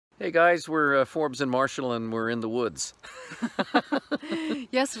Hey guys, we're Forbes and Marshall, and we're in the woods.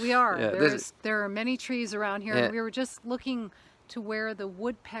 Yes, we are. Yeah, There are many trees around here, yeah, and we were just looking to where the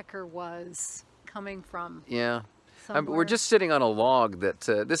woodpecker was coming from. yeah. We're Somewhere. just sitting on a log that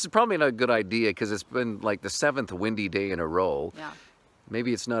this is probably not a good idea because it's been like the 7th windy day in a row. Yeah.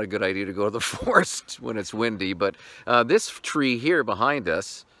 Maybe it's not a good idea to go to the forest when it's windy, but this tree here behind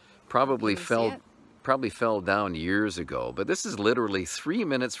us probably Can you see it? fell down years ago. But this is literally 3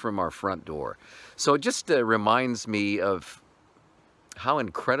 minutes from our front door, so it just reminds me of how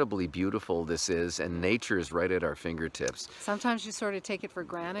incredibly beautiful this is, and nature is right at our fingertips. Sometimes you sort of take it for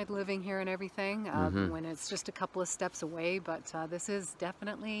granted living here and everything when it's just a couple of steps away, but this is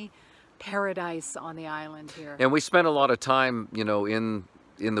definitely paradise on the island here. And we spend a lot of time,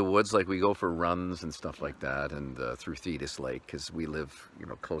 in the woods, like we go for runs and stuff like that, and through Thetis Lake because we live,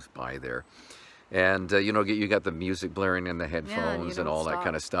 close by there. And you got the music blaring in the headphones and don't all that stop.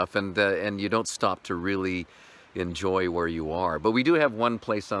 kind of stuff, and you don't stop to really enjoy where you are. But we do have one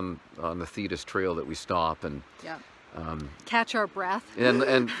place on the Thetis Trail that we stop and. Yeah. Catch our breath.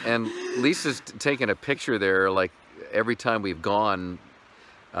 And Lisa's taking a picture there, like every time we've gone.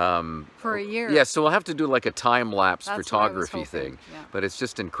 For a year. Yeah, so we'll have to do like a time-lapse That's what I was photography hoping, thing. yeah. But it's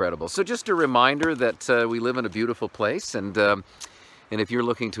just incredible. So just a reminder that we live in a beautiful place, and if you're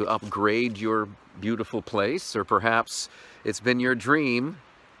looking to upgrade your beautiful place, or perhaps it's been your dream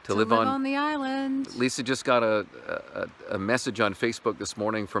to live on the island. Lisa just got a message on Facebook this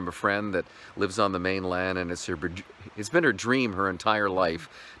morning from a friend that lives on the mainland, and it's been her dream her entire life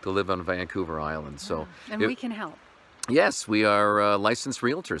to live on Vancouver Island. So And we can help. yes, we are licensed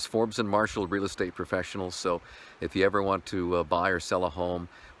realtors, Forbes and Marshall real estate professionals. So if you ever want to buy or sell a home,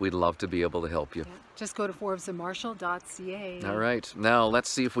 we'd love to be able to help you. Yeah. Just go to forbesandmarshall.ca. All right, now let's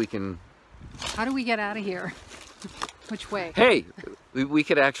see if we can. How do we get out of here? Which way? Hey, we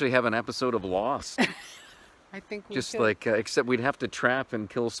could actually have an episode of Lost. I think we Just could. like, except we'd have to trap and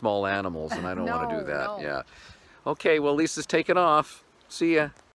kill small animals, and I don't want to do No, that. no. Yeah. Okay, well, Lisa's taking off. See ya.